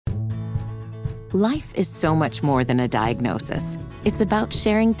Life is so much more than a diagnosis. It's about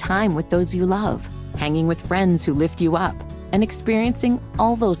sharing time with those you love, hanging with friends who lift you up, and experiencing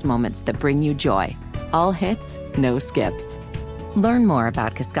all those moments that bring you joy. All hits, no skips. Learn more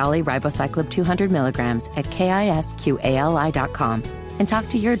about Kisqali Ribociclib 200 milligrams at KISQALI.com and talk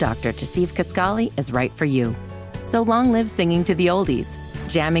to your doctor to see if Kisqali is right for you. So long live singing to the oldies,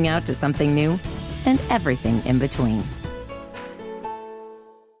 jamming out to something new, and everything in between.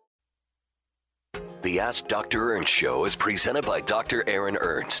 The Ask Dr. Ernst Show is presented by Dr. Aaron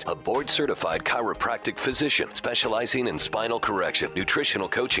Ernst, a board-certified chiropractic physician specializing in spinal correction, nutritional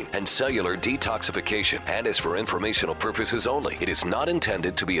coaching, and cellular detoxification, and is for informational purposes only. It is not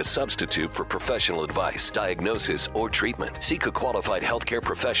intended to be a substitute for professional advice, diagnosis, or treatment. Seek a qualified healthcare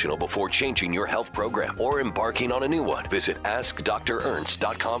professional before changing your health program or embarking on a new one. Visit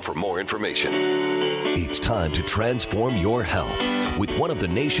AskDrErnst.com for more information. It's time to transform your health with one of the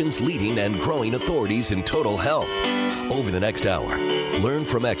nation's leading and growing authorities in total health. Over the next hour, learn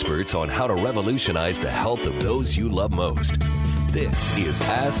from experts on how to revolutionize the health of those you love most. This is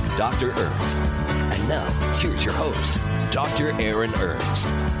Ask Dr. Ernst. And now, here's your host, Dr. Aaron Ernst.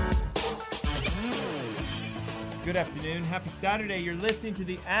 Good afternoon. Happy Saturday. You're listening to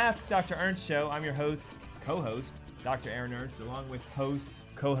the Ask Dr. Ernst Show. I'm your host, co-host, Dr. Aaron Ernst, along with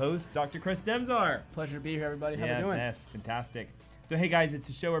co-host, Dr. Chris Demzar. Pleasure to be here, everybody. How you doing? Yes, fantastic. So, hey guys, it's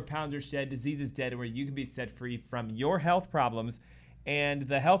a show where pounds are shed, disease is dead, and where you can be set free from your health problems. And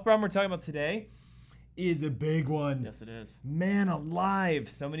the health problem we're talking about today is a big one. Yes, it is. Man alive.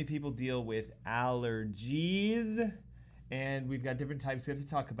 So many people deal with allergies, and we've got different types we have to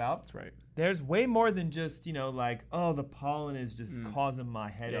talk about. That's right. There's way more than just, like, oh, the pollen is just causing my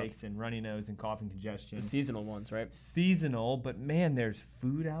headaches and runny nose and cough and congestion. The seasonal ones, right? Seasonal, but man, there's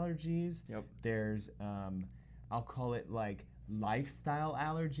food allergies. Yep. There's, I'll call it like lifestyle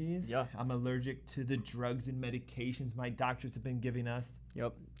allergies. Yeah. I'm allergic to the drugs and medications my doctors have been giving us.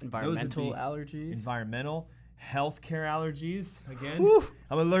 Yep. Environmental allergies. Environmental, healthcare allergies. Again, Whew.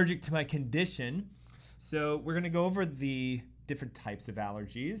 I'm allergic to my condition. So we're going to go over the different types of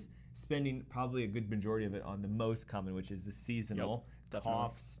allergies, spending probably a good majority of it on the most common, which is the seasonal. Yep,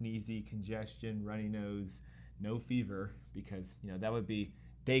 cough, sneezy, congestion, runny nose, no fever, because that would be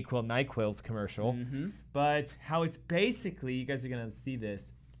Dayquil, NyQuil's commercial. Mm-hmm. But how it's basically, you guys are going to see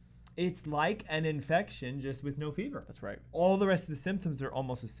this, it's like an infection just with no fever. That's right. All the rest of the symptoms are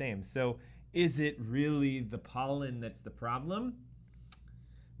almost the same. So is it really the pollen that's the problem?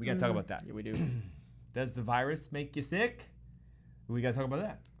 We got to talk about that. Yeah, we do. Does the virus make you sick? We got to talk about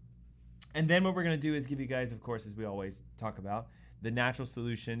that. And then what we're going to do is give you guys, of course, as we always talk about, the natural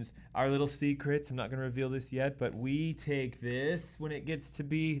solutions, our little secrets. I'm not going to reveal this yet, but we take this when it gets to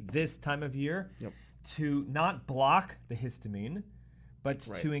be this time of year to not block the histamine, but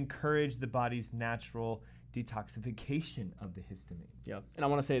to encourage the body's natural detoxification of the histamine. Yep. And I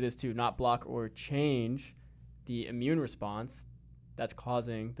want to say this too, not block or change the immune response that's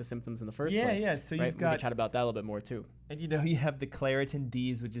causing the symptoms in the first place. Yeah. So right? you've got, we can chat about that a little bit more too. And you have the Claritin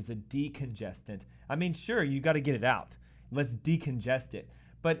Ds, which is a decongestant. I mean, sure, you got to get it out. Let's decongest it.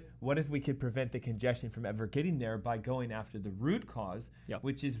 But what if we could prevent the congestion from ever getting there by going after the root cause,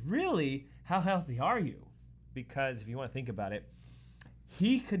 which is really, how healthy are you? Because if you want to think about it,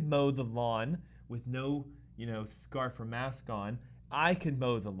 he could mow the lawn with no, scarf or mask on. I could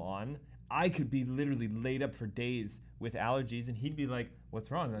mow the lawn. I could be literally laid up for days with allergies, and he'd be like, what's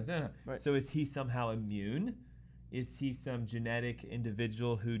wrong? Right. So is he somehow immune? Is he some genetic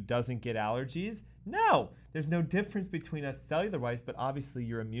individual who doesn't get allergies? No. There's no difference between us cellular-wise, but obviously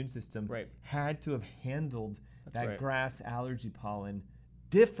your immune system had to have handled that grass allergy pollen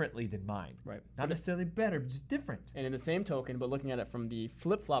differently than mine. Right. Not necessarily better, but just different. And in the same token, but looking at it from the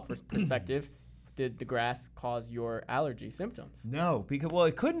flip-flop perspective, did the grass cause your allergy symptoms? No, because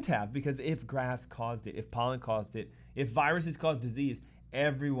it couldn't have, because if grass caused it, if pollen caused it, if viruses caused disease,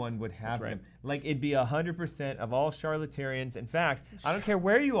 everyone would have them. Like, it'd be 100% of all charlatarians. In fact, I don't care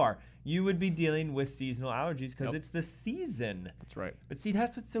where you are, you would be dealing with seasonal allergies because it's the season. That's right. But see,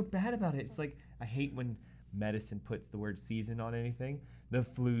 that's what's so bad about it. It's like, I hate when medicine puts the word season on anything. The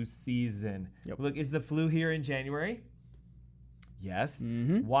flu season. Look, is the flu here in January? Yes.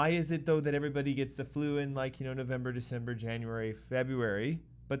 Mm-hmm. Why is it, though, that everybody gets the flu in, November, December, January, February,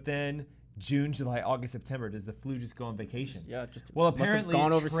 but then June, July, August, September, does the flu just go on vacation? Well, apparently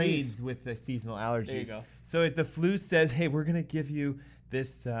it trades with the seasonal allergies. There you go. So if the flu says, hey, we're going to give you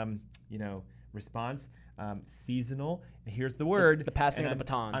this, response, seasonal, here's the word. It's the passing of the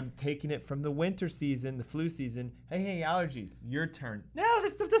baton. I'm taking it from the winter season, the flu season. Hey, allergies, your turn. No,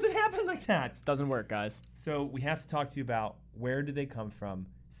 this stuff doesn't happen like that. Doesn't work, guys. So we have to talk to you about where do they come from,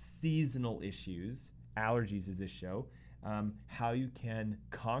 seasonal issues, allergies is this show, how you can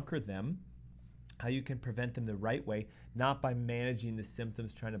conquer them, how you can prevent them the right way, not by managing the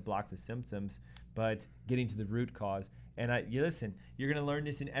symptoms, trying to block the symptoms, but getting to the root cause. And you listen, you're going to learn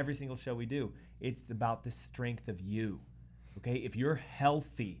this in every single show we do. It's about the strength of you. Okay? If you're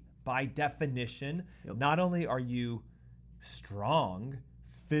healthy, by definition, not only are you strong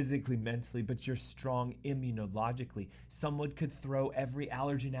physically, mentally, but you're strong immunologically. Someone could throw every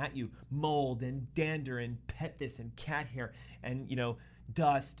allergen at you, mold and dander and pet this and cat hair and,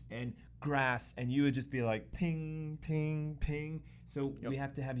 dust and grass, and you would just be like ping, ping, ping. So we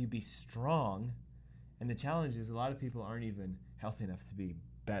have to have you be strong. And the challenge is a lot of people aren't even healthy enough to be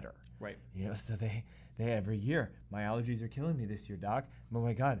better. Right. So they every year, my allergies are killing me this year, doc. Oh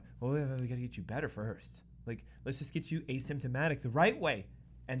my God. Well, we got to get you better first. Like, let's just get you asymptomatic the right way.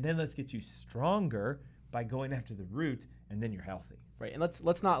 And then let's get you stronger by going after the root, and then you're healthy. Right. And let's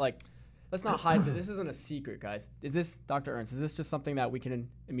not hide that this isn't a secret, guys. Is this, Dr. Ernst, is this just something that we can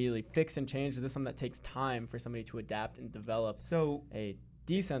immediately fix and change? Is this something that takes time for somebody to adapt and develop a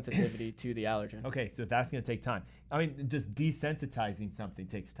desensitivity to the allergen? Okay, so that's going to take time. I mean, just desensitizing something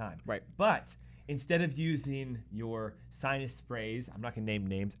takes time. Right. But instead of using your sinus sprays, I'm not going to name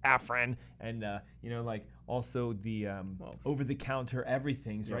names, Afrin, and also the over-the-counter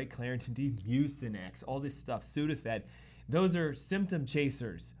everythings, right? Claritin D, Mucinex, all this stuff, Sudafed. Those are symptom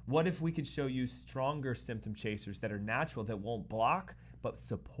chasers. What if we could show you stronger symptom chasers that are natural, that won't block, but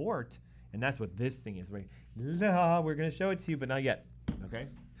support? And that's what this thing is. We're going to show it to you, but not yet. Okay?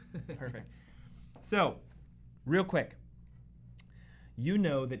 Perfect. So, real quick. You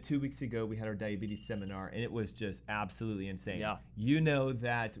know that 2 weeks ago we had our diabetes seminar, and it was just absolutely insane. Yeah. You know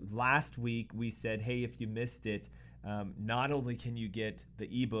that last week we said, hey, if you missed it, not only can you get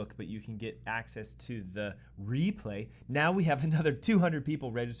the ebook, but you can get access to the replay. Now we have another 200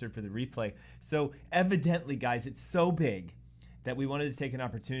 people registered for the replay. So evidently, guys, it's so big that we wanted to take an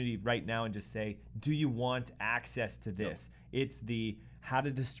opportunity right now and just say, do you want access to this? Yep. It's the How to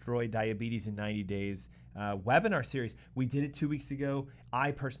Destroy Diabetes in 90 Days webinar series. We did it 2 weeks ago.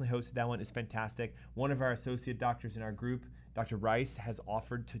 I personally hosted that one. It's fantastic. One of our associate doctors in our group, Dr. Rice, has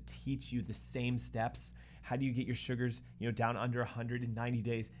offered to teach you the same steps. How do you get your sugars, down under 100 in 90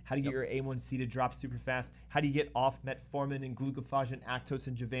 days? How do you get your A1C to drop super fast? How do you get off metformin and glucophage and Actos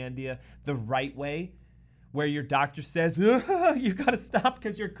and Javandia the right way? Where your doctor says, you got to stop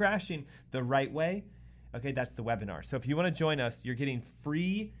because you're crashing, the right way? Okay, that's the webinar. So if you want to join us, you're getting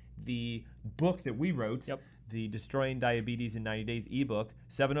free the book that we wrote, the Destroying Diabetes in 90 Days ebook,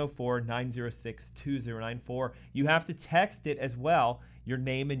 704-906-2094. You have to text it as well, your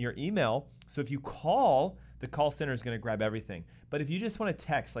name and your email. So if you call, the call center is going to grab everything. But if you just want to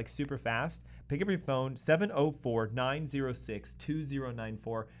text like super fast, pick up your phone,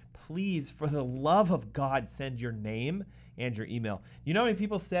 704-906-2094. Please, for the love of God, send your name and your email. You know how many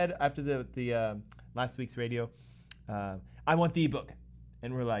people said after the last week's radio, I want the ebook.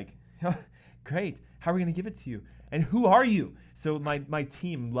 And we're like, great, how are we going to give it to you? And who are you? So my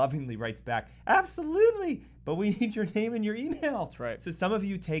team lovingly writes back, absolutely, but we need your name and your email. That's right. So some of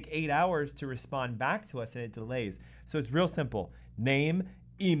you take 8 hours to respond back to us, and it delays. So it's real simple. Name,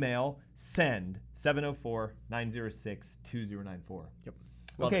 email, send, 704-906-2094. Yep.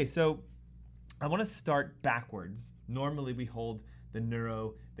 Okay, so I want to start backwards. Normally we hold the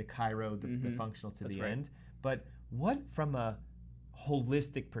neuro, the chiro, the functional to the end. But what from a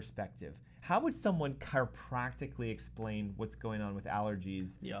holistic perspective, how would someone chiropractically explain what's going on with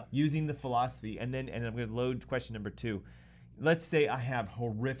allergies using the philosophy? And I'm going to load question number 2. Let's say I have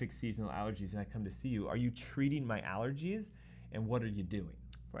horrific seasonal allergies and I come to see you. Are you treating my allergies, and what are you doing?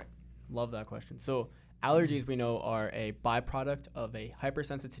 Right. Love that question. So allergies, we know, are a byproduct of a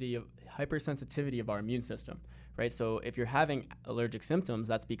hypersensitivity of our immune system, right? So if you're having allergic symptoms,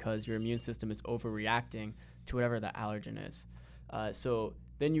 that's because your immune system is overreacting to whatever the allergen is. So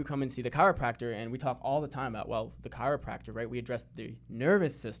then you come and see the chiropractor, and we talk all the time about, the chiropractor, right? We address the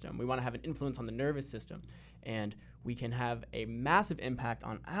nervous system. We want to have an influence on the nervous system. And we can have a massive impact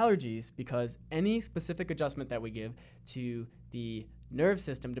on allergies because any specific adjustment that we give to the nerve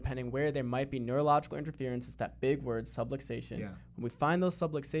system, depending where there might be neurological interference, it's that big word, subluxation. Yeah. When we find those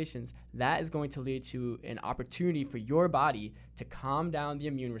subluxations, that is going to lead to an opportunity for your body to calm down the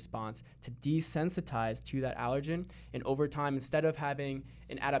immune response, to desensitize to that allergen. And over time, instead of having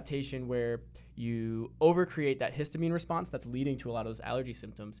an adaptation where you overcreate that histamine response that's leading to a lot of those allergy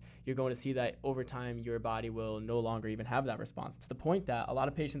symptoms, you're going to see that over time your body will no longer even have that response, to the point that a lot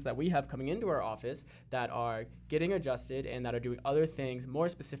of patients that we have coming into our office that are getting adjusted and that are doing other things more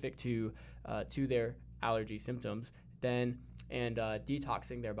specific to their allergy symptoms, then and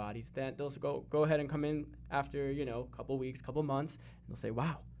detoxing their bodies, then they'll go ahead and come in after, a couple weeks, couple months, and they'll say,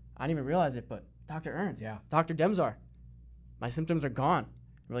 wow, I didn't even realize it, but Dr. Ernst, Dr. Demzar, my symptoms are gone.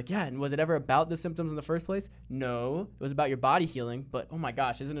 We're like, yeah, and was it ever about the symptoms in the first place? No, it was about your body healing, but oh my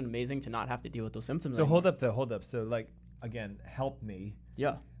gosh, isn't it amazing to not have to deal with those symptoms So anymore? hold up. So like, again, help me.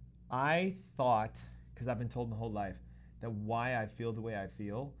 Yeah. I thought, because I've been told my whole life, that why I feel the way I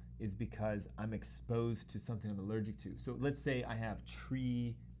feel is because I'm exposed to something I'm allergic to. So let's say I have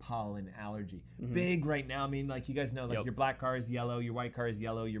tree pollen allergy. Big right now. I mean, like you guys know, like your black car is yellow, your white car is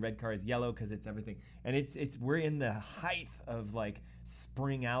yellow, your red car is yellow because it's everything. And we're in the height of like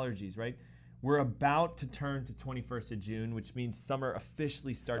spring allergies, right? We're about to turn to 21st of June, which means summer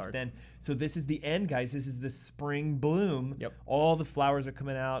officially starts then. So this is the end, guys. This is the spring bloom. Yep. All the flowers are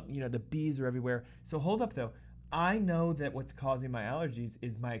coming out. The bees are everywhere. So hold up, though. I know that what's causing my allergies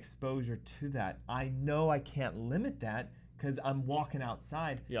is my exposure to that. I know I can't limit that because I'm walking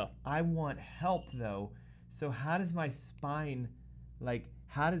outside. Yeah. I want help, though. So how does my spine,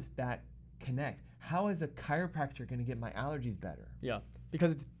 how does that connect? How is a chiropractor going to get my allergies better? Yeah,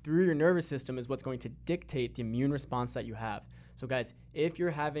 because it's through your nervous system is what's going to dictate the immune response that you have. So guys, if you're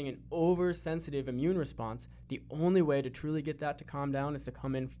having an oversensitive immune response, the only way to truly get that to calm down is to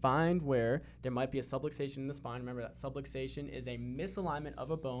come in, find where there might be a subluxation in the spine. Remember that subluxation is a misalignment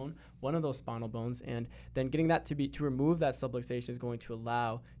of a bone, one of those spinal bones, and then getting that to remove that subluxation is going to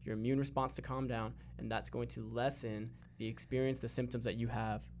allow your immune response to calm down, and that's going to lessen the symptoms that you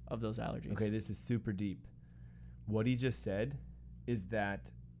have of those allergies. Okay, this is super deep. What he just said is that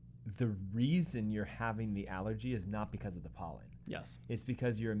the reason you're having the allergy is not because of the pollen. Yes. It's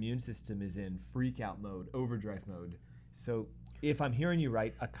because your immune system is in freak out mode, overdrive mode. So if I'm hearing you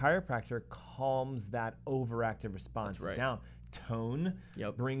right, a chiropractor calms that overactive response down. Tone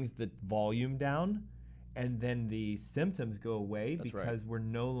brings the volume down, and then the symptoms go away because we're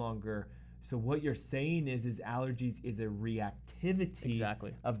no longer. So what you're saying is allergies is a reactivity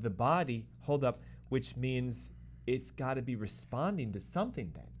of the body. Hold up, which means it's got to be responding to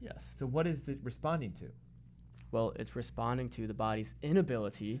something then. Yes. So what is it responding to? Well, it's responding to the body's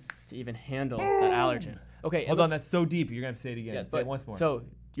inability to even handle that allergen. Okay. Hold on, that's so deep. You're going to have to say it again. Yeah, say it once more. So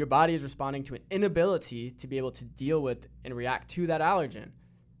your body is responding to an inability to be able to deal with and react to that allergen.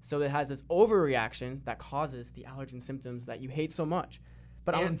 So it has this overreaction that causes the allergen symptoms that you hate so much.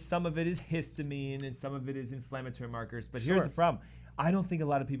 And some of it is histamine and some of it is inflammatory markers. But here's the problem. I don't think a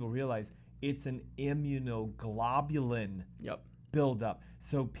lot of people realize it's an immunoglobulin buildup.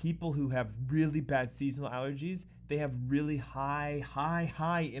 So people who have really bad seasonal allergies, they have really high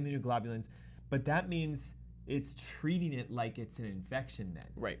immunoglobulins. But that means it's treating it like it's an infection then.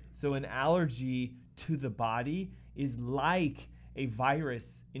 Right. So an allergy to the body is like a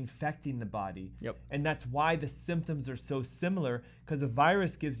virus infecting the body. Yep. And that's why the symptoms are so similar, because a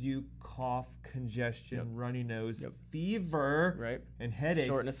virus gives you cough, congestion, runny nose, fever, and headaches.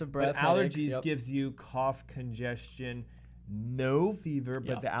 Shortness of breath, but allergies gives you cough, congestion, no fever,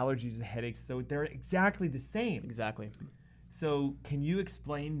 but the allergies, the headaches. So they're exactly the same. Exactly. So can you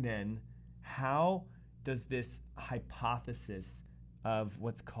explain then, how does this hypothesis of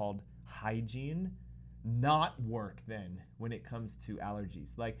what's called hygiene not work then when it comes to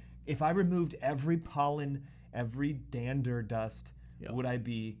allergies? Like, if I removed every pollen, every dander dust, would I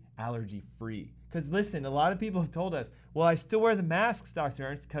be allergy free? Because listen, a lot of people have told us, well, I still wear the masks, Dr.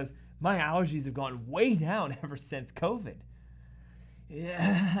 Ernst, because my allergies have gone way down ever since COVID.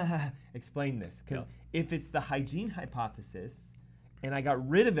 Yeah, explain this, because if it's the hygiene hypothesis and I got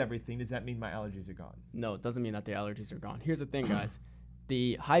rid of everything, does that mean my allergies are gone? No, it doesn't mean that the allergies are gone. Here's the thing, guys.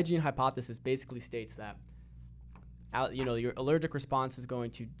 The hygiene hypothesis basically states that your allergic response is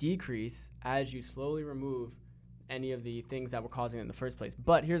going to decrease as you slowly remove any of the things that were causing it in the first place.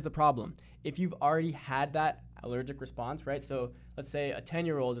 But here's the problem. If you've already had that allergic response, right? So let's say a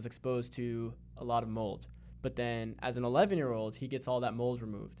 10-year-old is exposed to a lot of mold, but then as an 11-year-old, he gets all that mold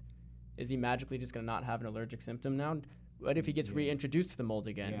removed. Is he magically just going to not have an allergic symptom now? What if he gets reintroduced to the mold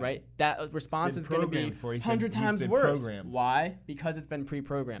again, right? That response is going to be 100 times worse. Programmed. Why? Because it's been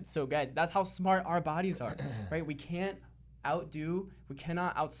pre-programmed. So guys, that's how smart our bodies are, right? We cannot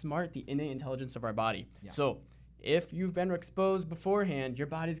outsmart the innate intelligence of our body. So if you've been exposed beforehand, your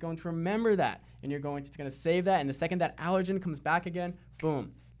body's going to remember that, and it's going to save that. And the second that allergen comes back again,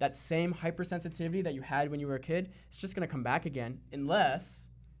 boom, that same hypersensitivity that you had when you were a kid, it's just going to come back again, unless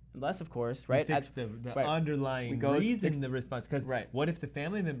Unless, of course, We right? fix the right. underlying We go reason fix- the response. Because Right. what if the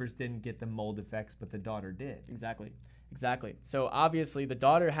family members didn't get the mold effects, but the daughter did? Exactly. So obviously the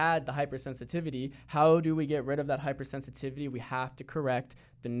daughter had the hypersensitivity. How do we get rid of that hypersensitivity? We have to correct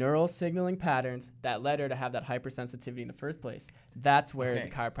the neural signaling patterns that led her to have that hypersensitivity in the first place. That's where Okay.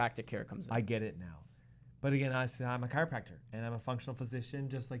 the chiropractic care comes in. I get it now. But again, I'm a chiropractor and I'm a functional physician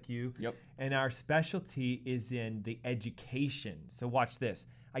just like you. Yep. And our specialty is in the education. So watch this.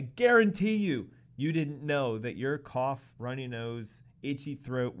 I guarantee you didn't know that your cough, runny nose, itchy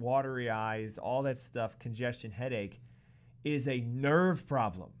throat, watery eyes, all that stuff, congestion, headache, is a nerve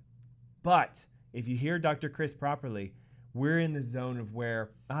problem. But if you hear Dr. Chris properly, we're in the zone of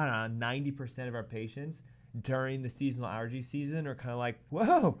where, I don't know, 90% of our patients during the seasonal allergy season are kind of like,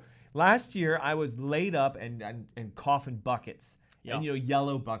 whoa, last year I was laid up and coughing buckets. Yeah. And,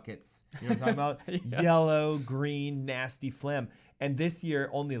 yellow buckets. You know what I'm talking about? Yeah. Yellow, green, nasty phlegm. And this year,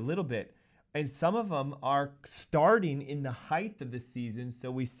 only a little bit. And some of them are starting in the height of the season.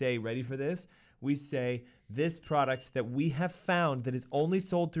 So we say, ready for this? We say this product that we have found that is only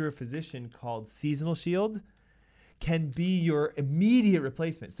sold through a physician called Seasonal Shield can be your immediate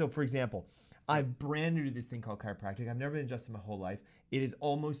replacement. So for example, I've brand new to this thing called chiropractic. I've never been adjusted my whole life. It is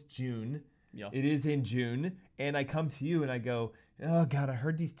almost June. Yeah. It is in June. And I come to you and I go, oh God, I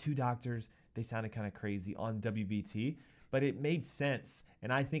heard these two doctors. They sounded kind of crazy on WBT, but it made sense.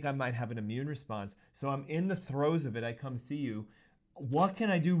 And I think I might have an immune response. So I'm in the throes of it. I come see you. What can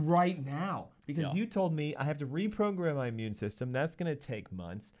I do right now? Because you told me I have to reprogram my immune system. That's going to take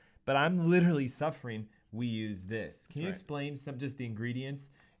months, but I'm literally suffering. We use this. Can you explain just the ingredients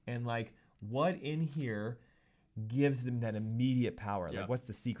and like what in here gives them that immediate power? Yeah. Like what's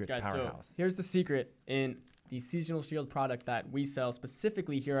the secret Guys, powerhouse? so here's the secret in the Seasonal Shield product that we sell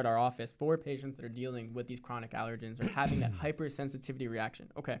specifically here at our office for patients that are dealing with these chronic allergens or having that hypersensitivity reaction.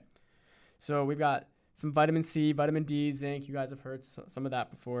 Okay, so we've got some vitamin C, vitamin D, zinc. You guys have heard some of that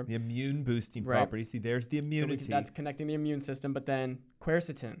before. The immune boosting Right. properties. See, there's the immunity. So that's connecting the immune system. But then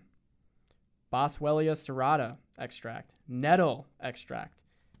quercetin, Boswellia serrata extract, nettle extract,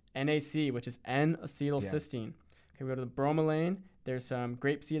 NAC, which is N-acetylcysteine. Okay, we go to the bromelain. There's some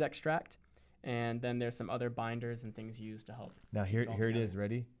grapeseed extract, and then there's some other binders and things used to help. Now here all it together. is.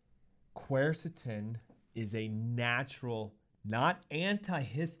 Ready? Quercetin is a natural, not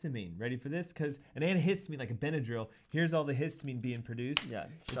antihistamine. Ready for this? Because an antihistamine, like a Benadryl, here's all the histamine being produced. Yeah,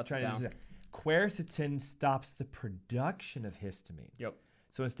 It's shuts it trying to down. do that. Quercetin stops the production of histamine. Yep.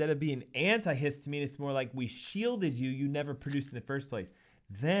 So instead of being antihistamine, it's more like we shielded you, you never produced in the first place.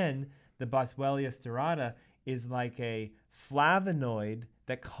 Then the Boswellia serrata is like a flavonoid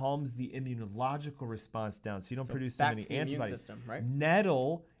that calms the immunological response down, so you don't produce so back many to the immune antibodies. system, right?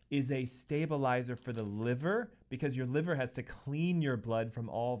 Nettle is a stabilizer for the liver because your liver has to clean your blood from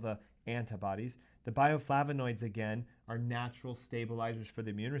all the antibodies. The bioflavonoids, again, are natural stabilizers for the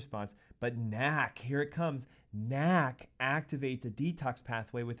immune response. But NAC, here it comes. NAC activates a detox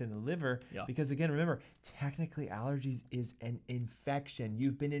pathway within the liver because, again, remember, technically allergies is an infection.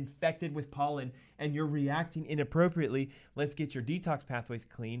 You've been infected with pollen and you're reacting inappropriately. Let's get your detox pathways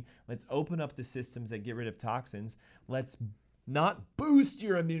clean. Let's open up the systems that get rid of toxins. Let's not boost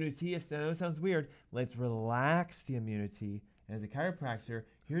your immunity. I know it sounds weird. Let's relax the immunity. And as a chiropractor,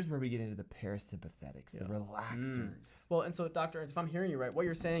 here's where we get into the parasympathetics, the relaxers. Well, and so, Dr. Ernst, if I'm hearing you right, what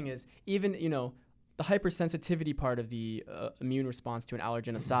you're saying is even, the hypersensitivity part of the immune response to an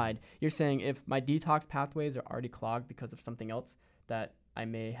allergen aside, you're saying if my detox pathways are already clogged because of something else, that I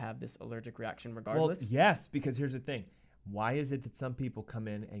may have this allergic reaction regardless? Well, yes, because here's the thing. Why is it that some people come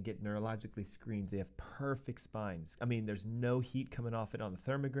in and get neurologically screened? They have perfect spines. I mean, there's no heat coming off it on the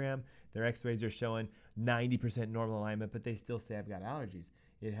thermogram. Their x-rays are showing 90% normal alignment, but they still say I've got allergies.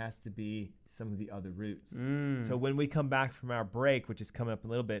 It has to be some of the other roots. So when we come back from our break, which is coming up a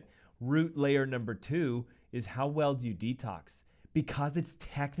little bit, root layer number 2 is how well do you detox? Because it's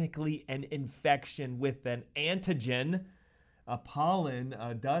technically an infection with an antigen, a pollen,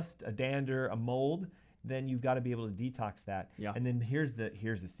 a dust, a dander, a mold, then you've got to be able to detox that. Yeah. And then here's the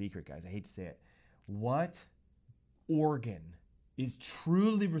secret, guys. I hate to say it. What organ is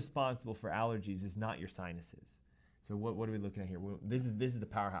truly responsible for allergies is not your sinuses. So what are we looking at here? This is the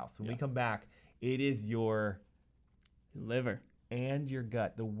powerhouse. When we come back, it is your liver and your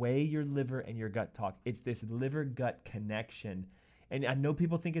gut. The way your liver and your gut talk. It's this liver-gut connection. And I know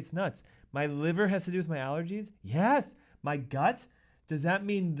people think it's nuts. My liver has to do with my allergies? Yes. My gut? Does that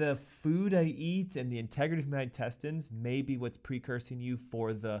mean the food I eat and the integrity of my intestines may be what's precursing you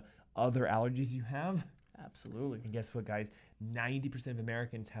for the other allergies you have? Absolutely. And guess what, guys? 90% of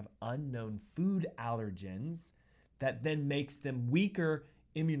Americans have unknown food allergens that then makes them weaker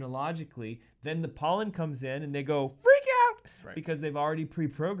immunologically, then the pollen comes in and they go freak out right. because they've already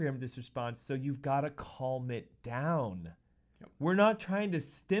pre-programmed this response. So you've got to calm it down. Yep. We're not trying to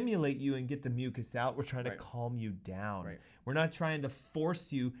stimulate you and get the mucus out. We're trying to Right. calm you down. Right. We're not trying to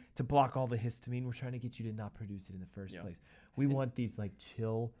force you to block all the histamine. We're trying to get you to not produce it in the first Yeah. place. We want these like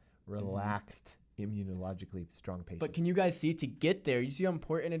chill, relaxed, immunologically strong patients. But can you guys see, to get there, you see how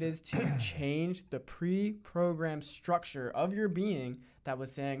important it is to change the pre-programmed structure of your being that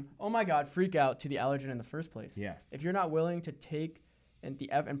was saying, oh my God, freak out, to the allergen in the first place. Yes. If you're not willing to take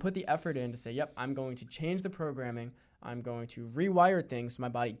and put the effort in to say, yep, I'm going to change the programming, I'm going to rewire things so my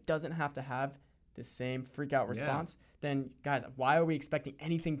body doesn't have to have the same freak out response, then guys, why are we expecting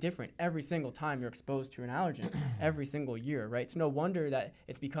anything different every single time you're exposed to an allergen every single year, right? It's no wonder that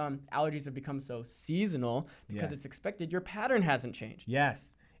allergies have become so seasonal, because Yes. it's expected your pattern hasn't changed.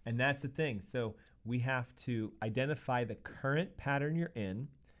 Yes, and that's the thing. So we have to identify the current pattern you're in,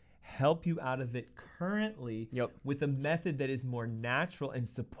 help you out of it currently Yep. with a method that is more natural and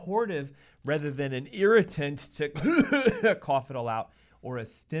supportive rather than an irritant to cough it all out, or a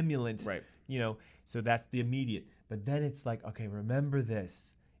stimulant. Right. So that's the immediate. But then it's like, okay, remember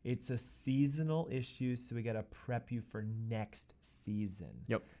this. It's a seasonal issue, so we got to prep you for next season.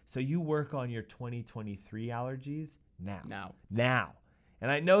 Yep. So you work on your 2023 allergies Now. And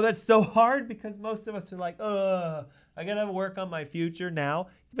I know that's so hard because most of us are like, I got to work on my future now.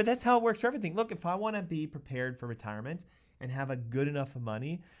 But that's how it works for everything. Look, if I want to be prepared for retirement and have a good enough of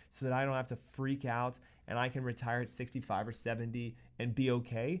money so that I don't have to freak out and I can retire at 65 or 70 and be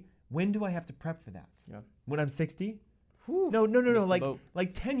okay, when do I have to prep for that? Yeah. When I'm 60? Whew, No. missed the boat.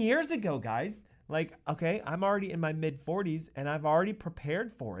 Like 10 years ago, guys. Like, okay, I'm already in my mid 40s and I've already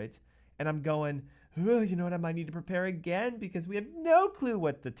prepared for it. And I'm going, you know what, I might need to prepare again because we have no clue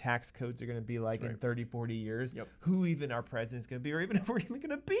what the tax codes are going to be like in 30, 40 years. Yep. Who even our president's going to be, or even if we're even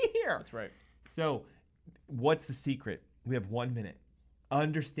going to be here. That's right. So what's the secret? We have 1 minute.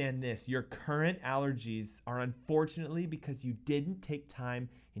 Understand this. Your current allergies are unfortunately because you didn't take time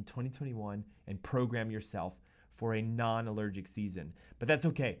in 2021 and program yourself for a non-allergic season. But that's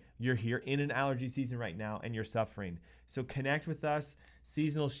okay. You're here in an allergy season right now and you're suffering. So connect with us.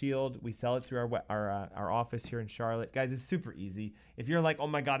 Seasonal Shield. We sell it through our office here in Charlotte. Guys, it's super easy. If you're like, oh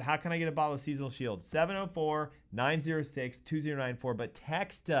my God, how can I get a bottle of Seasonal Shield? 704-906-2094. But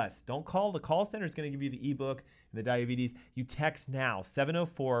text us. Don't call. The call center is going to give you the ebook and the diabetes. You text now,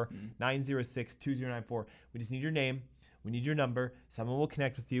 704-906-2094. We just need your name. We need your number. Someone will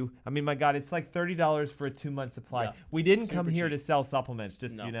connect with you. I mean, my God, it's like $30 for a 2-month supply. Yeah, we didn't super come here cheap. to sell supplements,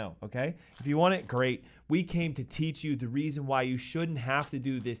 just so No. you know, okay? If you want it, great. We came to teach you the reason why you shouldn't have to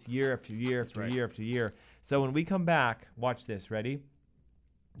do this year after year after right. year after year. So when we come back, watch this. Ready?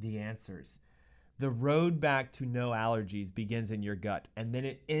 The answers. The road back to no allergies begins in your gut, and then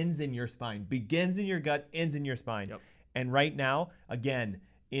it ends in your spine. Begins in your gut, ends in your spine. Yep. And right now, again,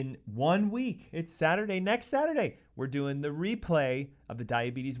 in 1 week, it's Saturday, next Saturday, we're doing the replay of the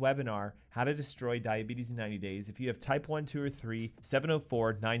diabetes webinar, How to Destroy Diabetes in 90 Days. If you have type 1, 2, or 3,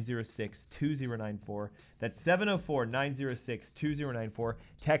 704-906-2094. That's 704-906-2094.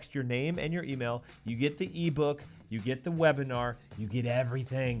 Text your name and your email. You get the ebook, you get the webinar, you get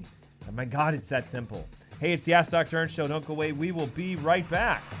everything. Oh my God, it's that simple. Hey, it's the Ask Dr. Ernst Show. Don't go away. We will be right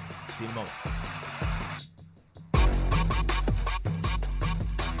back. See you in a moment.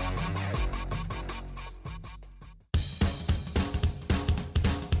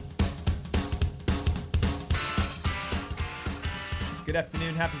 Good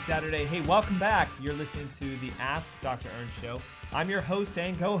afternoon. Happy Saturday. Hey, welcome back. You're listening to the Ask Dr. Ernst Show. I'm your host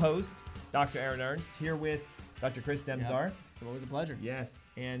and co-host, Dr. Aaron Ernst, here with Dr. Chris Demzar. It's always a pleasure. Yes.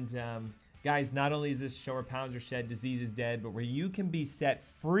 And guys, not only is this show where pounds are shed, disease is dead, but where you can be set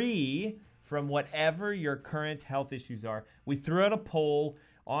free from whatever your current health issues are. We threw out a poll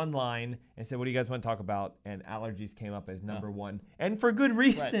online and said, what do you guys want to talk about? And allergies came up as number one. And for good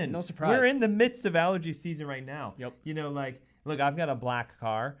reason. Right. No surprise. We're in the midst of allergy season right now. Yep. You know, like, look, I've got a black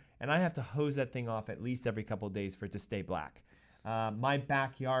car, and I have to hose that thing off at least every couple of days for it to stay black. My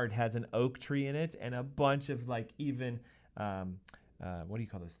backyard has an oak tree in it and a bunch of like even, what do you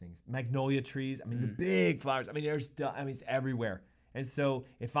call those things? Magnolia trees. I mean, the big flowers. I mean, it's everywhere. And so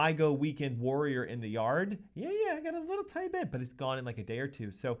if I go weekend warrior in the yard, I got a little tiny bit, but it's gone in like a day or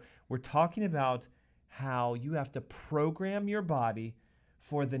two. So we're talking about how you have to program your body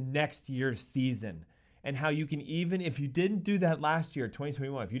for the next year's season. And how you can, even if you didn't do that last year,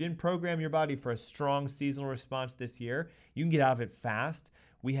 2021, if you didn't program your body for a strong seasonal response this year, you can get out of it fast.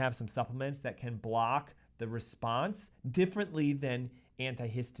 We have some supplements that can block the response differently than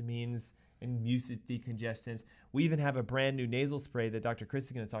antihistamines and mucus decongestants. We even have a brand new nasal spray that Dr. Chris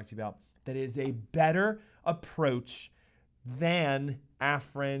is going to talk to you about that is a better approach than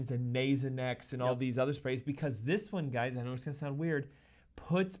Afrens and Nasonex and all these other sprays, because this one, guys, I know it's going to sound weird,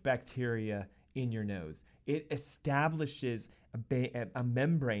 puts bacteria in your nose. It establishes a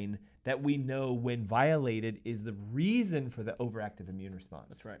membrane that we know, when violated, is the reason for the overactive immune response.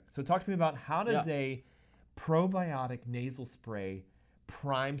 That's right. So talk to me about, how does a probiotic nasal spray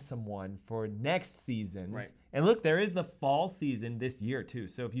prime someone for next seasons? Right. And look, there is the fall season this year too.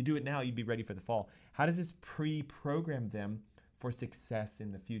 So if you do it now, you'd be ready for the fall. How does this pre-program them for success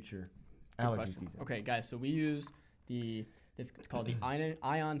in the future allergy season? Okay, guys, so we use it's called the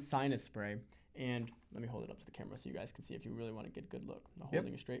Ion Sinus Spray. And let me hold it up to the camera so you guys can see if you really want to get a good look. I'm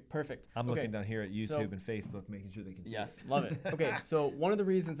holding it straight. Perfect. I'm looking down here at YouTube and Facebook, making sure they can see Yes, it. love it. Okay, so one of the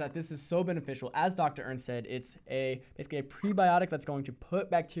reasons that this is so beneficial, as Dr. Ernst said, it's basically a prebiotic that's going to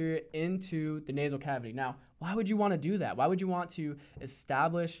put bacteria into the nasal cavity. Now, why would you want to do that? Why would you want to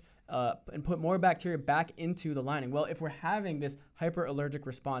establish and put more bacteria back into the lining? Well, if we're having this hyperallergic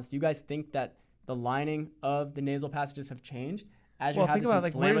response, do you guys think that the lining of the nasal passages have changed as you have think this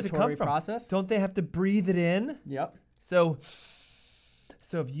about, where does it come inflammatory from? process? Don't they have to breathe it in? Yep. So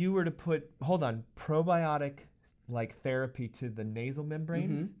if you were to put, probiotic like therapy to the nasal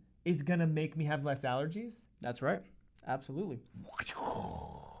membranes, is gonna make me have less allergies? That's right. Absolutely.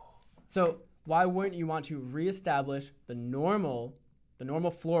 So why wouldn't you want to reestablish the normal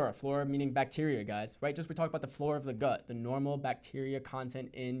flora meaning bacteria, guys, right? Just we talked about the flora of the gut, the normal bacteria content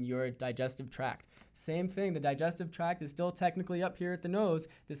in your digestive tract. Same thing, the digestive tract is still technically up here at the nose.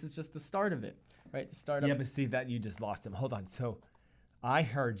 This is just the start of it, right? The start of Yeah, but see, that you just lost him. Hold on. So I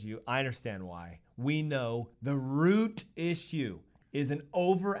heard you. I understand why. We know the root issue is an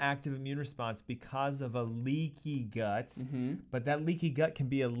overactive immune response because of a leaky gut. But that leaky gut can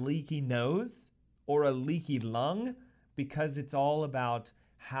be a leaky nose or a leaky lung, because it's all about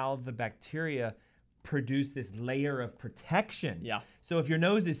how the bacteria produce this layer of protection. Yeah. So if your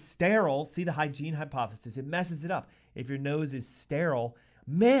nose is sterile, see the hygiene hypothesis, it messes it up. If your nose is sterile,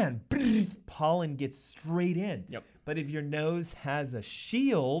 man, pollen gets straight in. Yep. But if your nose has a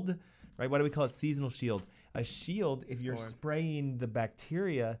shield, right? What do we call it? Seasonal shield. A shield, if you're spraying the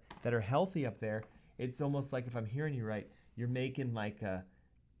bacteria that are healthy up there, it's almost like, if I'm hearing you right, you're making like a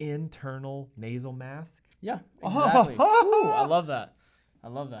internal nasal mask. Yeah, exactly. Ooh, I love that. I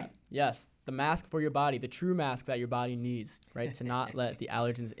love that. Yes, the mask for your body, the true mask that your body needs, right, to not let the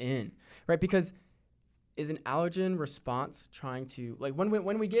allergens in, right? Because is an allergen response trying to, like,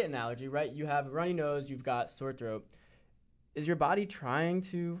 when we get an allergy, right, you have a runny nose, you've got sore throat. Is your body trying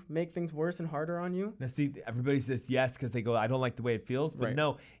to make things worse and harder on you? Now, see, everybody says yes because they go, I don't like the way it feels. But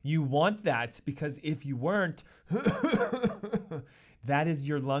no, you want that, because if you weren't, that is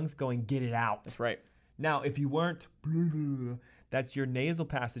your lungs going, get it out. That's right. Now, if you weren't, that's your nasal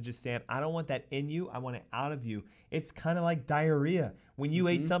passages saying, I don't want that in you. I want it out of you. It's kind of like diarrhea. When you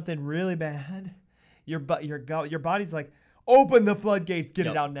ate something really bad, your body's like, open the floodgates, get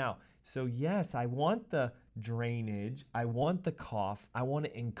it out now. So yes, I want the drainage. I want the cough. I want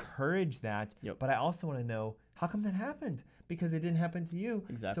to encourage that. But I also want to know, how come that happened? Because it didn't happen to you.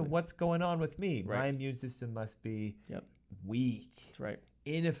 Exactly. So what's going on with me? Right. My immune system must be weak. That's right.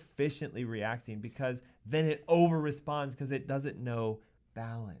 Inefficiently reacting, because then it over responds because it doesn't know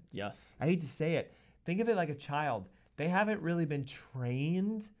balance. Yes. I hate to say it. Think of it like a child. They haven't really been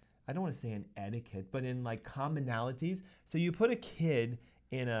trained, I don't want to say in etiquette, but in like commonalities. So you put a kid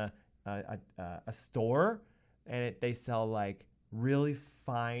in a store, and they sell like really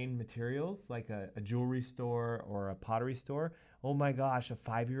fine materials, like a jewelry store or a pottery store. Oh my gosh, a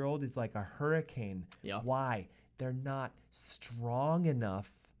 5-year-old is like a hurricane. Yeah. Why? They're not strong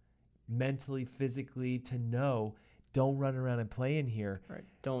enough mentally, physically to know, don't run around and play in here. Right.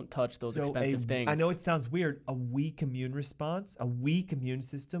 Don't touch those expensive things. I know it sounds weird. A weak immune response, a weak immune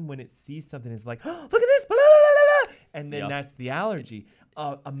system, when it sees something, is like, oh, look at this, blah, blah, blah, blah, and then that's the allergy.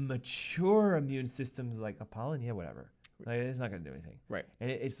 A mature immune system is like, a pollen, yeah, whatever. Like, it's not going to do anything. Right. And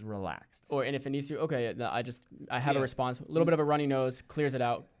it's relaxed. And if it needs to, okay, I have a response. A little bit of a runny nose, clears it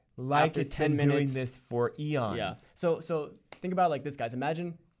out. Like after it's 10 been minutes, doing this for eons. Yeah. So think about it like this, guys.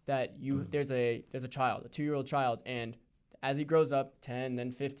 Imagine that there's a child, a 2-year-old child, and as he grows up, 10,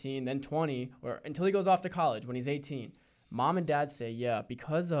 then 15, then 20, or until he goes off to college when he's 18, mom and dad say, yeah,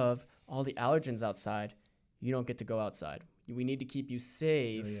 because of all the allergens outside, you don't get to go outside. We need to keep you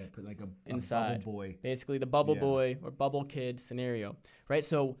safe put like a inside. Bubble boy. Basically the bubble boy or bubble kid scenario, right?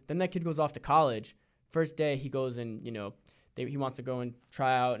 So then that kid goes off to college. First day he goes and, he wants to go and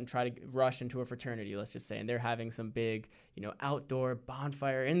try out and try to rush into a fraternity, let's just say, and they're having some big, outdoor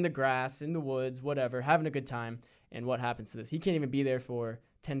bonfire in the grass, in the woods, whatever, having a good time. And what happens to this? He can't even be there for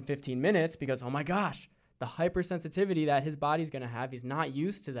 10, 15 minutes because, oh my gosh, the hypersensitivity that his body's going to have, he's not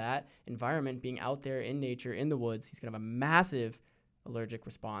used to that environment, being out there in nature, in the woods. He's going to have a massive allergic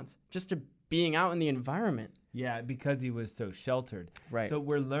response just to being out in the environment. Yeah, because he was so sheltered. Right. So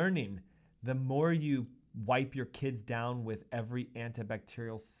we're learning the more you wipe your kids down with every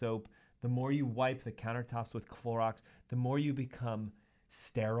antibacterial soap, the more you wipe the countertops with Clorox, the more you become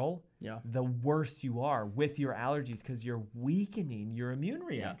sterile, the worse you are with your allergies because you're weakening your immune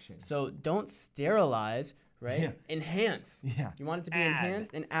reaction. So don't sterilize, right? Yeah. Enhance. Yeah. You want it to be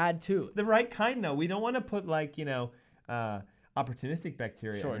enhanced and add to. The right kind, though. We don't want to put opportunistic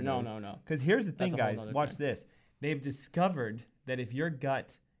bacteria. Sure, no. Because here's the thing, That's a whole guys. nother Watch thing. this. They've discovered that if your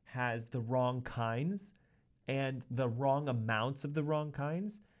gut has the wrong kinds and the wrong amounts of the wrong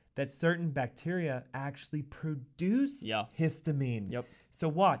kinds, that certain bacteria actually produce histamine. Yep. So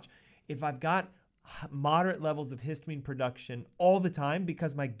watch. If I've got moderate levels of histamine production all the time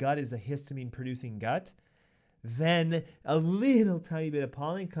because my gut is a histamine producing gut, then a little tiny bit of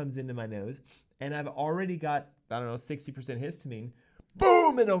pollen comes into my nose and I've already got, 60% histamine,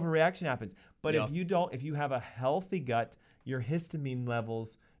 boom, an overreaction happens. But if you have a healthy gut, your histamine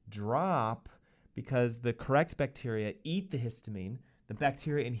levels drop because the correct bacteria eat the histamine. The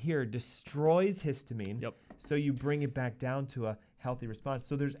bacteria in here destroys histamine. Yep. So you bring it back down to a healthy response.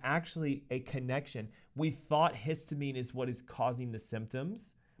 So there's actually a connection. We thought histamine is what is causing the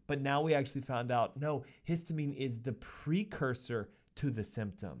symptoms, but now we actually found out, no, histamine is the precursor to the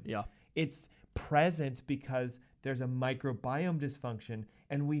symptom. Yeah. It's present because there's a microbiome dysfunction,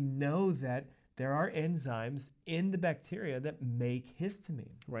 and we know that there are enzymes in the bacteria that make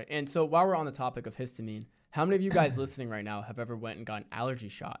histamine. Right. And so while we're on the topic of histamine, how many of you guys listening right now have ever went and got an allergy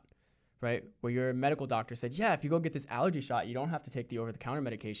shot, right? Where your medical doctor said, yeah, if you go get this allergy shot, you don't have to take the over-the-counter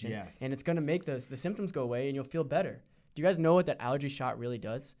medication. Yes. And it's going to make the symptoms go away and you'll feel better. Do you guys know what that allergy shot really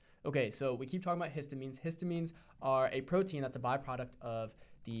does? Okay, so we keep talking about histamines. Histamines are a protein that's a byproduct of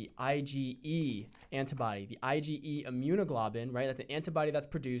the IgE antibody, the IgE immunoglobulin, right? That's an antibody that's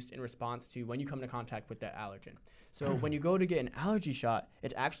produced in response to when you come into contact with that allergen. So when you go to get an allergy shot,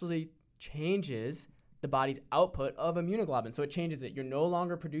 it actually changes the body's output of immunoglobulin. So it changes it. You're no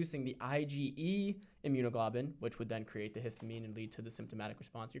longer producing the IgE immunoglobulin, which would then create the histamine and lead to the symptomatic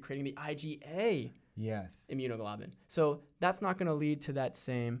response. You're creating the IgA immunoglobulin. So that's not going to lead to that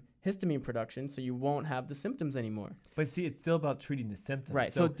same histamine production, so you won't have the symptoms anymore. But see, it's still about treating the symptoms.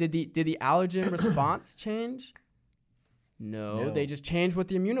 Right. So did the allergen response change? No. They just changed what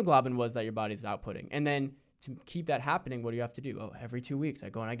the immunoglobulin was that your body's outputting. And then to keep that happening, what do you have to do? Oh, every 2 weeks I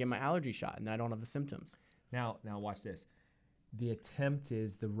go and I get my allergy shot, and then I don't have the symptoms. Now watch this. The attempt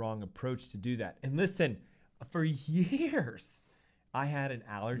is the wrong approach to do that. And listen, for years, I had an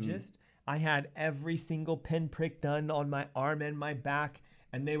allergist. I had every single pinprick done on my arm and my back.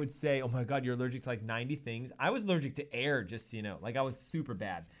 And they would say, oh my God, you're allergic to like 90 things. I was allergic to air, just so you know. Like I was super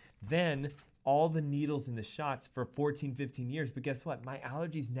bad. Then all the needles in the shots for 14, 15 years. But guess what? My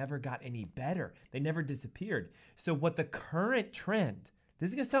allergies never got any better. They never disappeared. So what the current trend,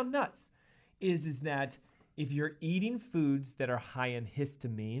 this is going to sound nuts, is that if you're eating foods that are high in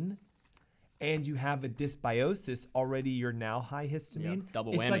histamine and you have a dysbiosis, already you're now high histamine. Yep,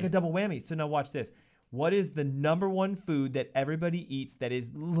 double It's whammy. like a double whammy. So now watch this. What is the number one food that everybody eats that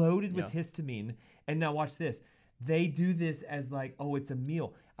is loaded with histamine? And now watch this. They do this as like, oh, it's a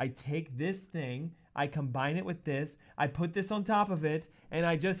meal. I take this thing, I combine it with this, I put this on top of it, and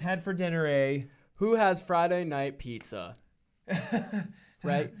I just had for dinner a... Who has Friday night pizza?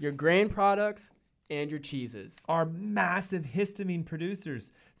 Right? Your grain products and your cheeses. Are massive histamine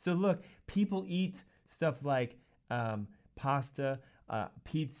producers. So look, people eat stuff like pasta,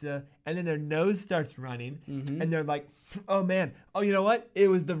 pizza, and then their nose starts running, and they're like, "Oh man, oh you know what? It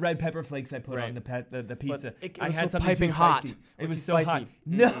was the red pepper flakes I put on the pizza. It I was had so something piping too hot. spicy. Or It was too so hot. spicy.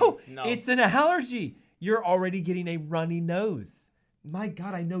 No, No. it's an allergy. You're already getting a runny nose. My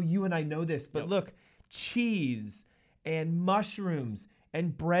God, I know you and I know this, but look, cheese and mushrooms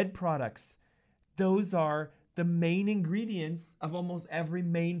and bread products, those are the main ingredients of almost every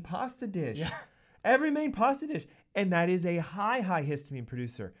main pasta dish. Yeah. Every main pasta dish. And that is a high histamine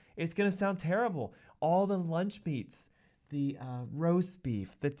producer. It's going to sound terrible. All the lunch meats, the roast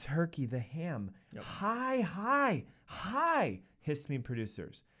beef, the turkey, the ham, high histamine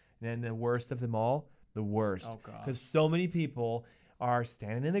producers. And then the worst of them all, the worst. Oh, gosh. Because so many people are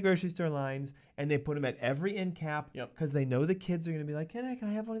standing in the grocery store lines and they put them at every end cap because they know the kids are going to be like, can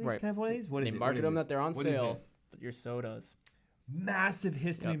I have one of these? Right. Can I have one of these? What is They it? market What is them this? that they're on What is sale, this? but your sodas. massive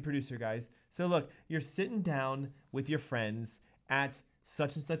histamine producer, guys. So look, you're sitting down with your friends at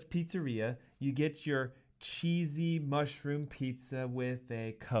such and such pizzeria. You get your cheesy mushroom pizza with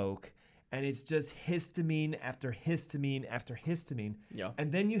a Coke, and it's just histamine after histamine after histamine. Yeah.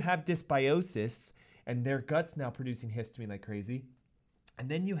 And then you have dysbiosis, and their gut's now producing histamine like crazy. And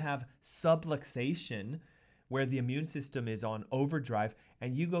then you have subluxation, where the immune system is on overdrive,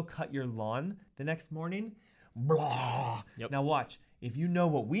 and you go cut your lawn the next morning. Blah. Yep. Now watch. If you know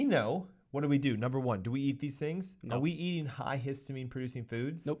what we know, what do? Number one, do we eat these things? No. Are we eating high histamine producing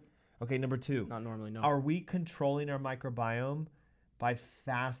foods? Nope. Okay, number two. Not normally, no. Are we controlling our microbiome by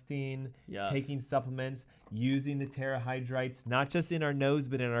fasting, Yes. taking supplements, using the terahydrites, not just in our nose,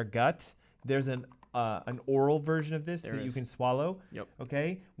 but in our gut? There's an oral version of this There that you is. can swallow. Yep.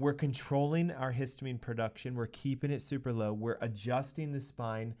 Okay, we're controlling our histamine production. We're keeping it super low. We're adjusting the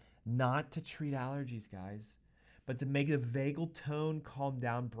spine, not to treat allergies, guys, but to make the vagal tone calm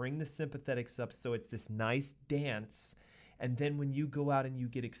down, bring the sympathetics up so it's this nice dance. And then when you go out and you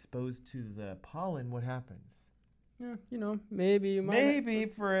get exposed to the pollen, what happens? Yeah, you know, maybe you might Maybe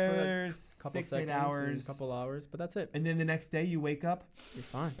like for a couple 6-8 seconds, hours. a couple hours, but that's it. And then the next day you wake up You're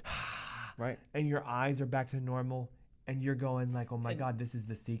fine. Right. and your eyes are back to normal and you're going like, oh my God, this is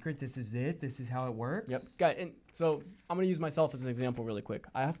the secret. This is it. This is how it works. Yep. Guy, and so I'm going to use myself as an example really quick.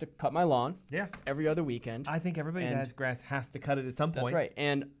 I have to cut my lawn Yeah. every other weekend. I think everybody that And- has grass has to cut it at some point. That's right.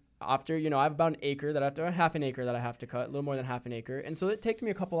 And after, you know, I have about an acre that I have to, half an acre that I have to cut, a little more than half an acre. And so it takes me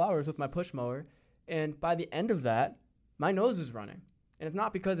a couple hours with my push mower. And by the end of that, my nose is running. And it's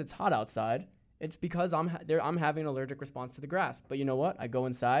not because it's hot outside. It's because I'm having an allergic response to the grass. But you know what? I go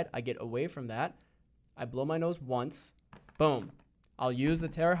inside, I get away from that. I blow my nose once. Boom. I'll use the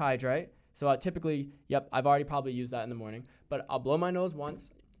terahydrite. So I typically, I've already probably used that in the morning. But I'll blow my nose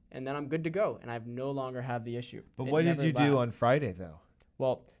once, and then I'm good to go. And I no longer have the issue. But It what did never you do lasts. on Friday though?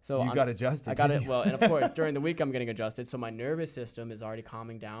 Well, so You got adjusted, I got didn't it. you? Well, and of course, during the week, I'm getting adjusted. So my nervous system is already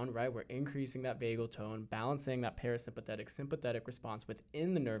calming down, right? We're increasing that vagal tone, balancing that sympathetic response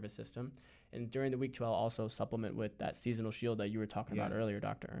within the nervous system. And during the week, too, I'll also supplement with that seasonal shield that you were talking about Yes. earlier,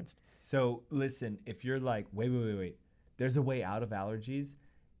 Dr. Ernst. So listen, if you're like, wait, there's a way out of allergies,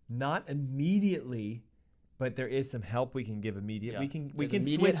 not immediately, but there is some help we can give immediate. Yeah. We can There's switch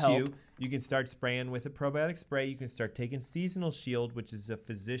immediate help. you. You can start spraying with a probiotic spray. You can start taking Seasonal Shield, which is a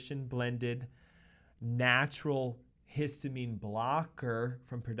physician blended natural histamine blocker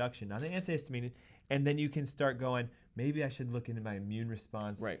from production, not an antihistamine. And then you can start going, maybe I should look into my immune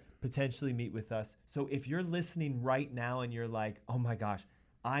response, Right. potentially meet with us. So if you're listening right now and you're like, oh my gosh,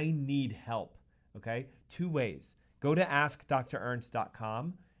 I need help, okay? Two ways. Go to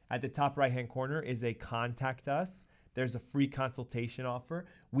askdrernst.com. At the top right-hand corner is a contact us. There's a free consultation offer.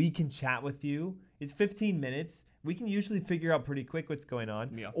 We can chat with you. It's 15 minutes. We can usually figure out pretty quick what's going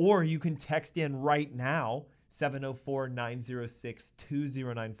on. Yeah. Or you can text in right now,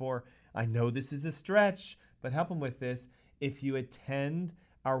 704-906-2094. I know this is a stretch, but help them with this. If you attend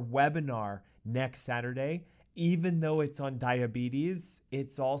our webinar next Saturday, even though it's on diabetes,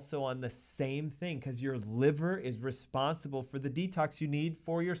 it's also on the same thing because your liver is responsible for the detox you need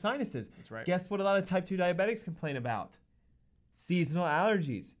for your sinuses. That's right. Guess what a lot of type 2 diabetics complain about? Seasonal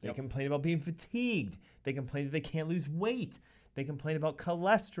allergies. They Yep. complain about being fatigued. They complain that they can't lose weight. They complain about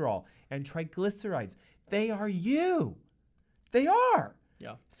cholesterol and triglycerides. They are you. They are.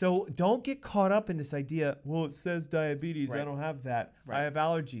 Yeah. So don't get caught up in this idea, well, it says diabetes. I Right. don't have that. Right. I have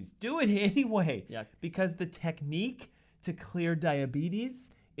allergies. Do it anyway. Yeah. Because the technique to clear diabetes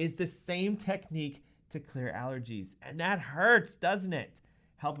is the same technique to clear allergies. And that hurts, doesn't it?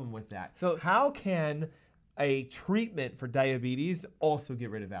 Help them with that. So- how can a treatment for diabetes also get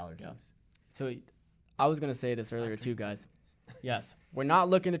rid of allergies? Yeah. So I was going to say this earlier too, guys. Yes, we're not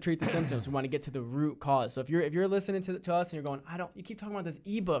looking to treat the symptoms. We want to get to the root cause. So if you're listening to us and you're going, you keep talking about this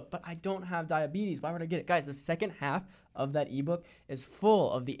ebook, but I don't have diabetes. Why would I get it? Guys, the second half of that ebook is full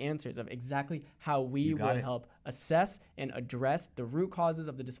of the answers of exactly how we got will it. help assess and address the root causes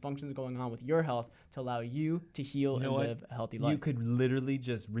of the dysfunctions going on with your health to allow you to heal You know and what? live a healthy life. You could literally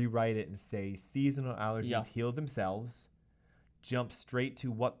just rewrite it and say seasonal allergies Yeah. heal themselves, jump straight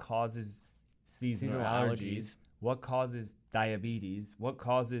to what causes seasonal Seasonal allergies, allergies. what causes diabetes, what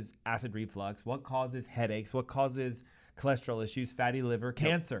causes acid reflux, what causes headaches, what causes cholesterol issues, fatty liver,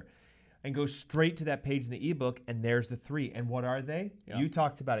 cancer. and go straight to that page in the ebook, and there's the 3. And what are they? Yeah. You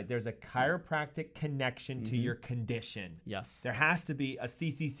talked about it. There's a chiropractic connection to your condition. Yes. There has to be a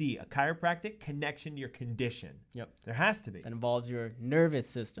CCC, a chiropractic connection to your condition. Yep. There has to be. That involves your nervous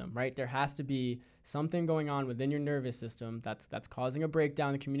system, right? There has to be something going on within your nervous system that's causing a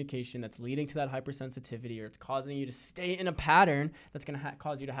breakdown in communication, that's leading to that hypersensitivity, or it's causing you to stay in a pattern that's going to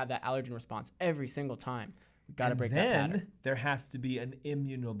cause you to have that allergen response every single time. We've got to break that pattern. Then there has to be an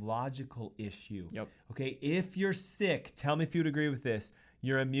immunological issue. Yep. Okay, if you're sick, tell me if you would agree with this.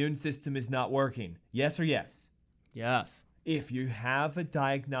 Your immune system is not working. Yes or yes? Yes. If you have a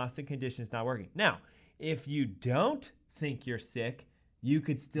diagnostic condition, it's not working. Now, if you don't think you're sick, you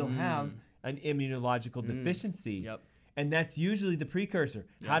could still have an immunological deficiency. Yep. And that's usually the precursor.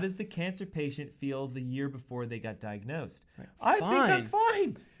 Yep. How does the cancer patient feel the year before they got diagnosed? Right. I think I'm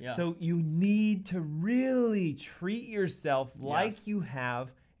fine. Yeah. So you need to really treat yourself like you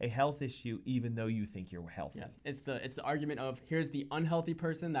have a health issue, even though you think you're healthy. Yeah. It's the argument of, here's the unhealthy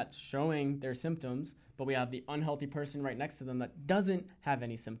person that's showing their symptoms, but we have the unhealthy person right next to them that doesn't have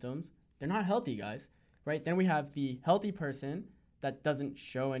any symptoms. They're not healthy, guys, right? Then we have the healthy person that doesn't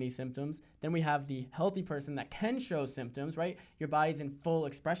show any symptoms. Then we have the healthy person that can show symptoms, right? Your body's in full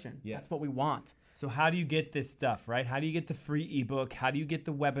expression. Yes. That's what we want. So how do you get this stuff, right? How do you get the free ebook? How do you get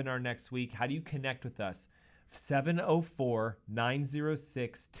the webinar next week? How do you connect with us?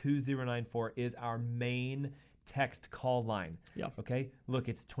 704-906-2094 is our main text call line. Yep. Okay? Look,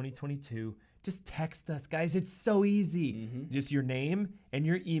 it's 2022. Just text us, guys. It's so easy. Just your name and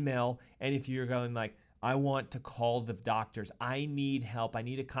your email. And if you're going like, I want to call the doctors, I need help, I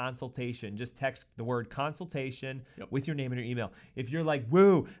need a consultation, just text the word consultation with your name and your email. If you're like,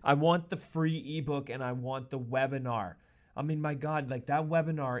 woo, I want the free ebook and I want the webinar. I mean, my God, like that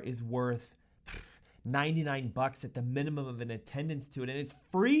webinar is worth $99 at the minimum of an attendance to it, and it's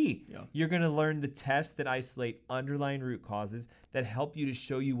free. Yeah. You're going to learn the tests that isolate underlying root causes that help you to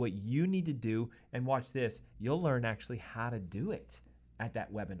show you what you need to do. And watch this, you'll learn actually how to do it at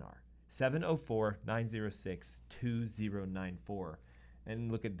that webinar. 704-906-2094. And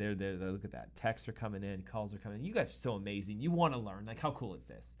look at look at that. Texts are coming in, calls are coming in. You guys are so amazing. You want to learn. Like, how cool is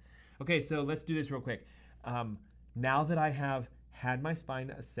this? Okay, so let's do this real quick. Now that I have had my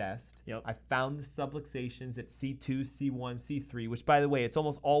spine assessed, I found the subluxations at C2, C1, C3, which, by the way, it's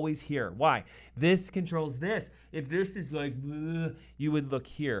almost always here. Why? This controls this. If this is like, you would look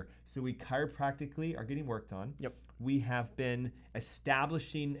here. So we chiropractically are getting worked on. Yep. We have been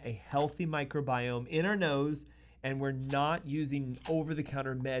establishing a healthy microbiome in our nose, and we're not using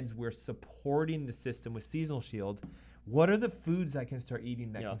over-the-counter meds. We're supporting the system with Seasonal Shield. What are the foods I can start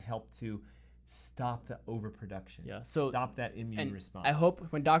eating that can help to stop the overproduction? So stop that immune response. I hope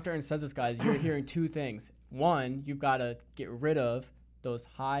when Dr. Ernst says this, guys, you're hearing two things. One, you've got to get rid of those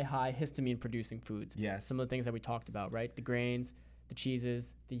high histamine producing foods. Yes. Some of the things that we talked about, right? The grains, the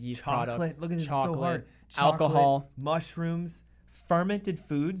cheeses, the yeast chocolate. products. Look at this, chocolate, so hard. Alcohol. Mushrooms, fermented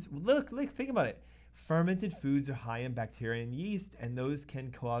foods. Look, think about it. Fermented foods are high in bacteria and yeast, and those can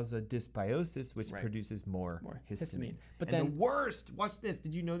cause a dysbiosis, which produces more histamine. But and then the worst, watch this.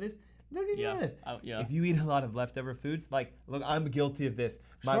 Did you know this? No, did you know this? Yeah. If you eat a lot of leftover foods, like, look, I'm guilty of this.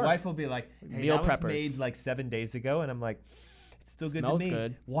 My wife will be like, hey, meal that preppers. was made like 7 days ago, and I'm like, it's still good to Smells me.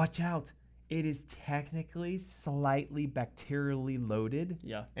 good. Watch out. It is technically slightly bacterially loaded.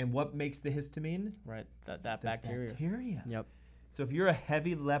 Yeah. And what makes the histamine? Right. That bacteria. Bacteria. Yep. So if you're a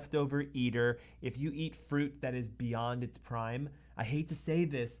heavy leftover eater, if you eat fruit that is beyond its prime, I hate to say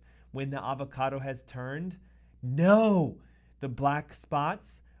this, when the avocado has turned, no, the black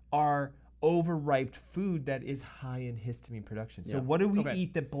spots are overripe food that is high in histamine production. So what do we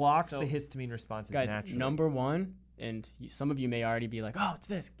eat that blocks the histamine responses guys, naturally? Number one, and some of you may already be like, oh, it's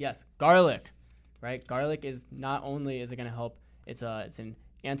this. Yes, garlic, right? Garlic is not only is it going to help, it's an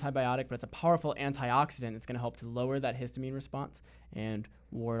antibiotic, but it's a powerful antioxidant. It's going to help to lower that histamine response and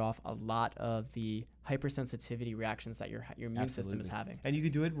ward off a lot of the hypersensitivity reactions that your immune system is having. And you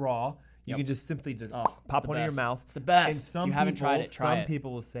can do it raw. You can just simply pop one in your mouth. It's the best. And some if you haven't tried it, try it. Some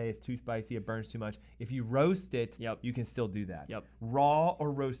people will say it's too spicy, it burns too much. If you roast it, you can still do that. Raw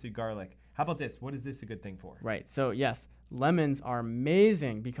or roasted garlic. How about this? What is this a good thing for? Right. So yes, lemons are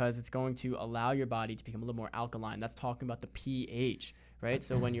amazing because it's going to allow your body to become a little more alkaline. That's talking about the pH, right?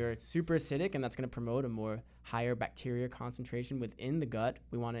 So when you're super acidic, and that's going to promote a more higher bacteria concentration within the gut,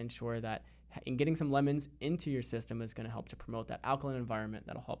 we want to ensure that in getting some lemons into your system is going to help to promote that alkaline environment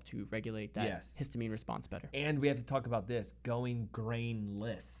that'll help to regulate that histamine response better. And we have to talk about this, going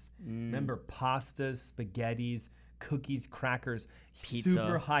grainless. Remember, pastas, spaghettis, cookies, crackers, pizza.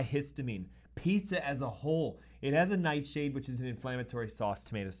 Super high histamine. pizza as a whole. It has a nightshade, which is an inflammatory sauce,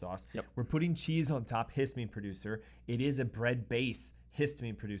 tomato sauce. Yep. We're putting cheese on top, histamine producer. It is a bread base,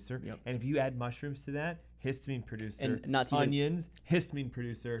 histamine producer. Yep. And if you add mushrooms to that, histamine producer. And not to even- onions, histamine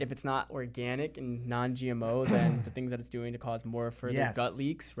producer. If it's not organic and non-GMO, then the things that it's doing to cause more further Yes. gut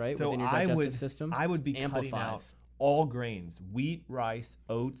leaks, right, So within your I digestive would, system, I would be cutting out amplifies. all grains, wheat, rice,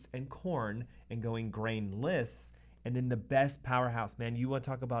 oats, and corn, and going grainless. And then the best powerhouse, man, you want to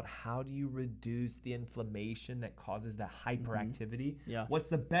talk about how do you reduce the inflammation that causes the hyperactivity? Yeah. What's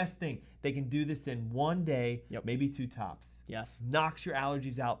the best thing? They can do this in one day, Yep. maybe 2 tops. Yes. Knocks your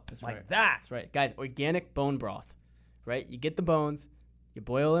allergies out like right. that. That's right. Guys, organic bone broth, right? You get the bones, you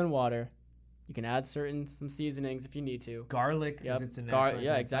boil in water, you can add some seasonings if you need to. Garlic, because Yep. it's a natural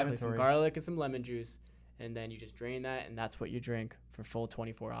Yeah, exactly. Some anti-inflammatory. garlic and some lemon juice, and then you just drain that, and that's what you drink for full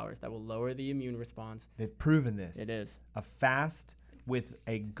 24 hours. That will lower the immune response. They've proven this. It is. A fast with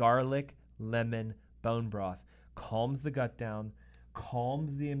a garlic lemon bone broth calms the gut down,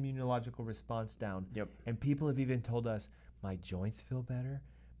 calms the immunological response down. Yep. And people have even told us, my joints feel better,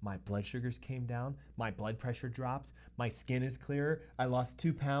 my blood sugars came down, my blood pressure dropped, my skin is clearer, I lost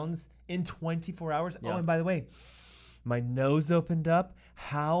 2 pounds in 24 hours. Yeah. Oh, and by the way, my nose opened up.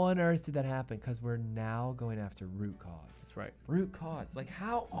 How on earth did that happen? Because we're now going after root cause. That's right. Root cause. Like,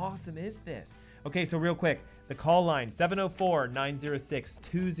 how awesome is this? Okay, so real quick, the call line,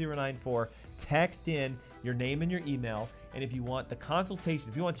 704-906-2094. Text in your name and your email. And if you want the consultation,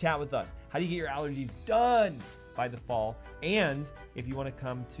 if you want to chat with us, how do you get your allergies done by the fall? And if you want to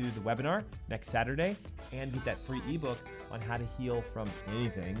come to the webinar next Saturday and get that free ebook on how to heal from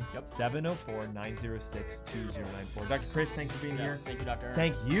anything, Yep. 704-906-2094. Dr. Chris, thanks for being Yes, here. thank you, Dr. Ernst.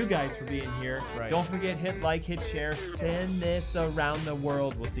 Thank you guys for being here. That's right. Don't forget, hit like, hit share, send this around the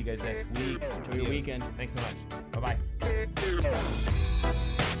world. We'll see you guys next week. Enjoy your weekend. Thanks so much. Bye-bye.